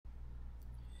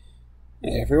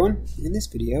Hey everyone, in this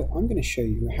video I'm going to show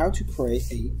you how to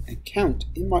create an account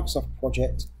in Microsoft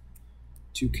Project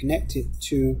to connect it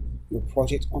to your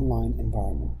Project Online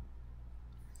environment.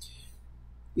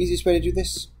 Easiest way to do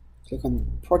this, click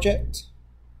on Project,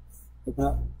 open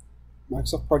up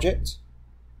Microsoft Project,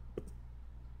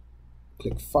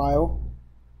 click File,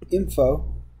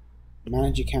 Info,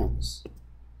 Manage Accounts.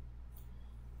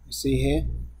 You see here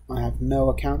I have no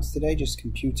accounts today, just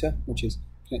computer, which is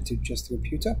connected to just the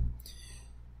computer.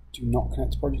 Do not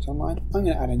connect to Project Online. I'm going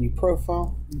to add a new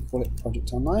profile and call it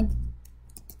Project Online.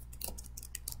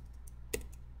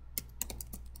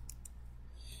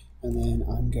 And then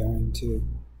I'm going to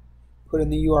put in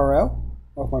the URL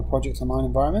of my Project Online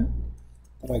environment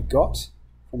that I got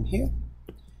from here.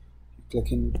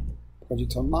 Click in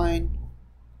Project Online,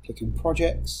 click in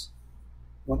Projects.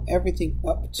 You want everything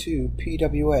up to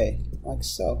PWA, like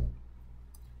so.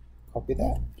 Copy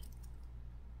that,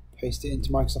 paste it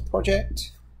into Microsoft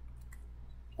Project,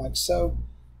 like so,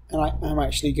 and I am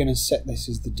actually going to set this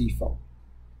as the default.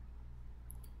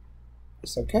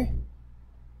 It's okay.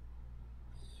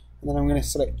 And then I'm going to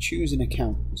select choose an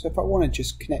account. So if I want to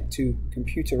just connect to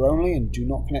computer only and do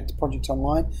not connect to Project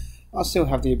Online, I'll still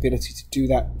have the ability to do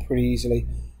that pretty easily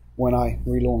when I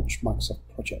relaunch Microsoft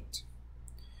Project.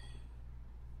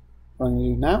 What I'm going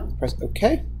to do now is press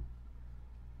OK.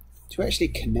 To actually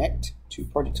connect to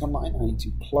Project Online, I need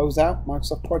to close out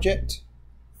Microsoft Project,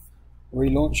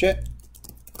 relaunch it.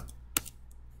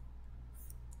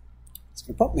 It's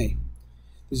going to prompt me.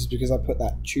 This is because I put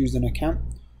that choose an account.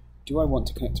 Do I want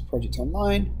to connect to Project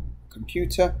Online,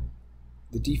 computer?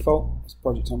 The default is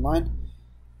Project Online.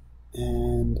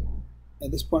 And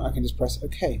at this point I can just press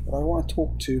OK, but I want to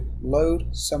talk to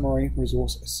load summary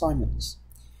resource assignments.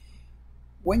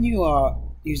 When you are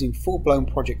using full-blown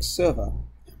Project Server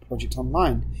and Project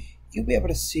Online, you'll be able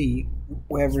to see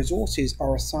where resources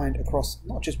are assigned across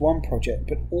not just one project,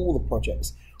 but all the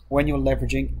projects when you're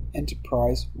leveraging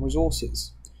enterprise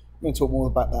resources. I'm going to talk more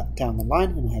about that down the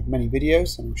line, and I have many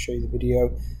videos, and I'll show you the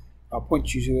video. I'll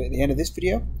point you to at the end of this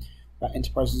video about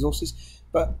enterprise resources,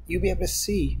 but you'll be able to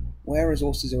see where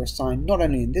resources are assigned not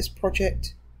only in this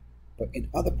project, but in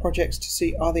other projects to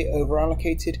see are they over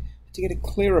allocated, to get a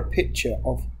clearer picture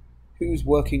of who's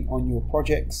working on your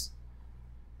projects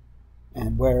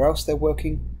and where else they're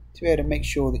working, to be able to make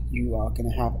sure that you are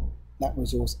going to have that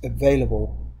resource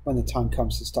available when the time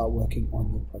comes to start working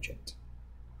on your project.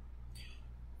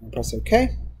 I'll press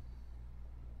OK.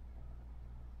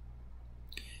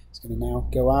 It's going to now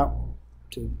go out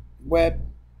to web,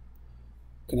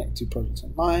 connect to Project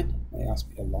Online. They ask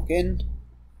me to log in.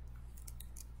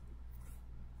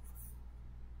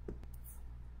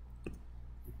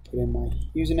 Put in my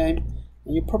username.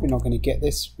 And you're probably not going to get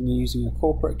this when you're using a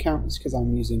corporate account. It's because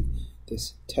I'm using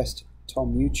this Test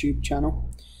Tom YouTube channel.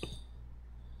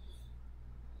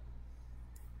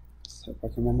 Let's hope I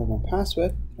can remember my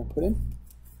password that I put in.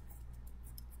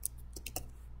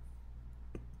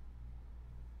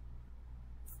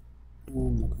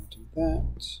 I'm not going to do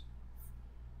that.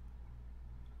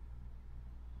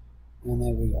 And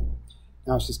there we go.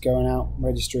 Now it's just going out,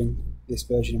 registering this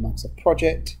version of Microsoft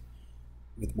Project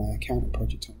with my account at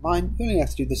Project Online. You only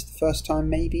have to do this the first time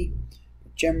maybe,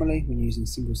 but generally when using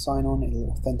single sign-on it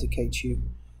will authenticate you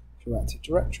through Active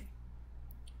Directory.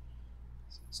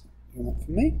 So it's not doing that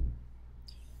for me.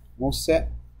 I'm all set,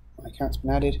 my account's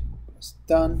been added, press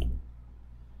done,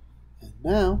 and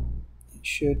now it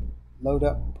should load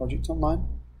up Project Online,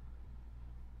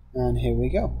 and here we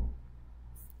go.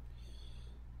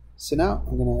 So now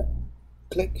I'm going to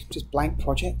click just blank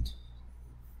project.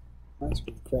 Right, so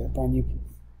create a brand new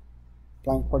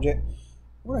blank project.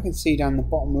 What I can see down the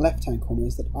bottom left hand corner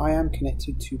is that I am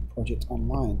connected to Project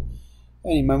Online.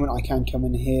 At any moment I can come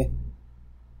in here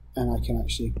and I can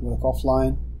actually work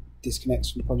offline,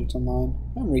 disconnect from Project Online,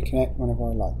 and reconnect whenever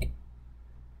I like.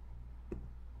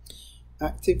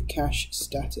 Active cache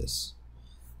status.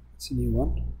 It's a new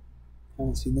one. I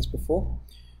haven't seen this before.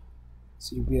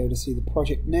 So you'll be able to see the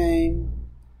project name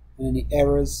and any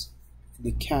errors in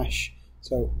the cache.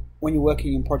 So when you're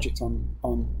working in Project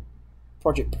on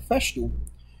Project Professional,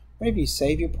 whenever you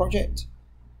save your project,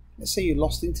 let's say you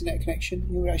lost internet connection,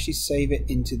 you would actually save it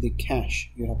into the cache.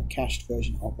 You'll have a cached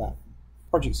version of that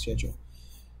project schedule.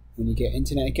 When you get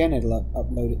internet again, it'll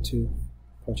upload it to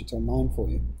Project Online for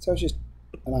you. So it's just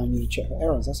allowing you to check for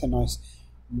errors. That's a nice,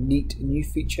 neat new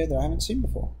feature that I haven't seen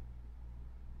before.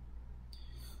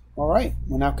 Alright,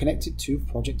 we're now connected to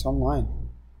Project Online.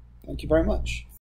 Thank you very much.